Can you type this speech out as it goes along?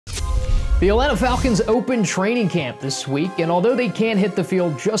The Atlanta Falcons open training camp this week, and although they can't hit the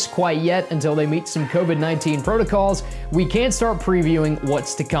field just quite yet until they meet some COVID-19 protocols, we can start previewing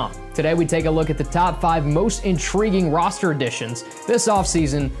what's to come. Today we take a look at the top 5 most intriguing roster additions this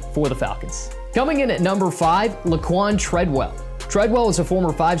offseason for the Falcons. Coming in at number 5, Laquan Treadwell. Treadwell is a former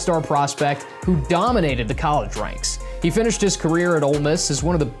 5-star prospect who dominated the college ranks. He finished his career at Ole Miss as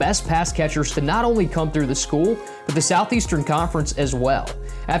one of the best pass catchers to not only come through the school, but the Southeastern Conference as well.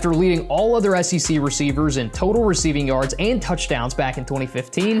 After leading all other SEC receivers in total receiving yards and touchdowns back in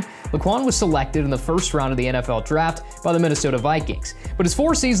 2015, Laquan was selected in the first round of the NFL draft by the Minnesota Vikings. But his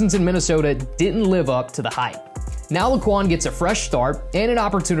 4 seasons in Minnesota didn't live up to the hype. Now Laquan gets a fresh start and an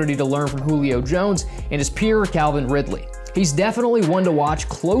opportunity to learn from Julio Jones and his peer Calvin Ridley. He's definitely one to watch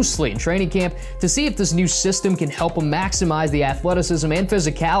closely in training camp to see if this new system can help him maximize the athleticism and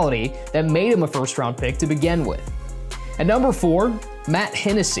physicality that made him a first-round pick to begin with. At number 4, Matt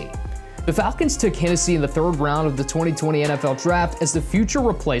Hennessy. The Falcons took Hennessy in the 3rd round of the 2020 NFL Draft as the future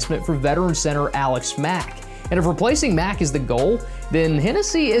replacement for veteran center Alex Mack. And if replacing Mack is the goal, then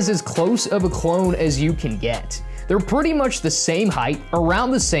Hennessy is as close of a clone as you can get. They're pretty much the same height,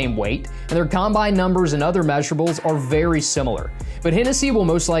 around the same weight, and their combine numbers and other measurables are very similar. But Hennessy will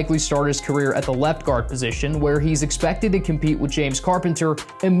most likely start his career at the left guard position, where he's expected to compete with James Carpenter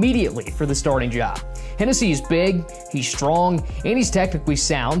immediately for the starting job. Hennessy is big, he's strong, and he's technically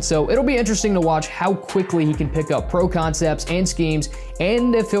sound, so it'll be interesting to watch how quickly he can pick up pro concepts and schemes,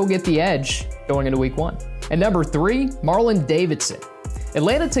 and if he'll get the edge going into week 1. At number 3, Marlon Davidson.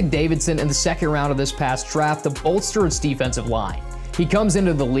 Atlanta took Davidson in the 2nd round of this past draft to bolster its defensive line. He comes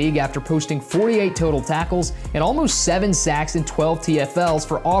into the league after posting 48 total tackles and almost 7 sacks and 12 TFLs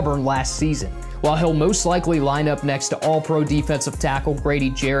for Auburn last season. While he'll most likely line up next to All-Pro defensive tackle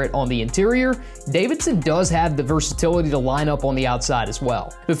Grady Jarrett on the interior, Davidson does have the versatility to line up on the outside as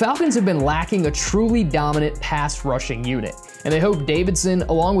well. The Falcons have been lacking a truly dominant pass rushing unit, and they hope Davidson,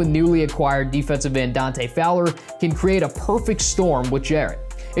 along with newly acquired defensive end Dante Fowler, can create a perfect storm with Jarrett.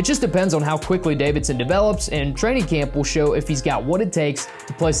 It just depends on how quickly Davidson develops, and training camp will show if he's got what it takes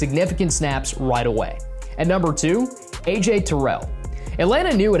to play significant snaps right away. At number 2, AJ Terrell.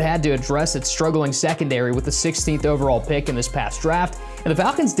 Atlanta knew it had to address its struggling secondary with the 16th overall pick in this past draft, and the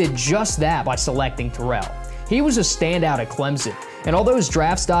Falcons did just that by selecting Terrell. He was a standout at Clemson, and although his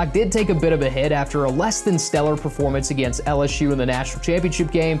draft stock did take a bit of a hit after a less than stellar performance against LSU in the national championship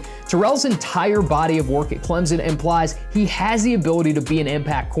game, Terrell's entire body of work at Clemson implies he has the ability to be an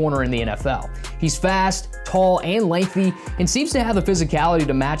impact corner in the NFL. He's fast, tall, and lengthy, and seems to have the physicality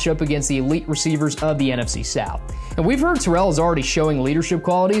to match up against the elite receivers of the NFC South. And we've heard Terrell is already showing leadership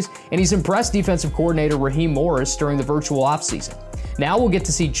qualities, and he's impressed defensive coordinator Raheem Morris during the virtual offseason. Now we'll get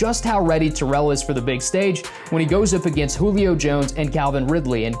to see just how ready Terrell is for the big stage when he goes up against Julio Jones and Calvin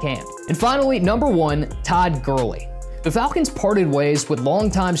Ridley in camp. And finally, number 1, Todd Gurley. The Falcons parted ways with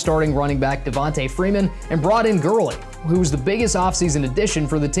longtime starting running back Devontae Freeman and brought in Gurley, who was the biggest offseason addition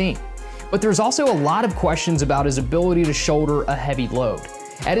for the team. But there's also a lot of questions about his ability to shoulder a heavy load.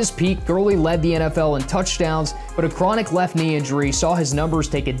 At his peak, Gurley led the NFL in touchdowns, but a chronic left knee injury saw his numbers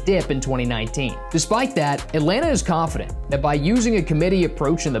take a dip in 2019. Despite that, Atlanta is confident that by using a committee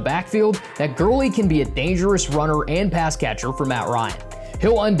approach in the backfield, that Gurley can be a dangerous runner and pass catcher for Matt Ryan.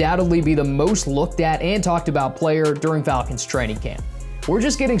 He'll undoubtedly be the most looked at and talked about player during Falcons training camp. We're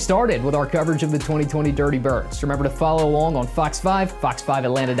just getting started with our coverage of the 2020 Dirty Birds. Remember to follow along on Fox 5,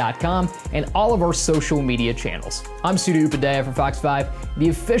 fox5atlanta.com, and all of our social media channels. I'm Sudu Upadhyay for Fox 5, the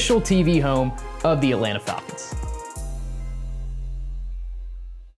official TV home of the Atlanta Falcons.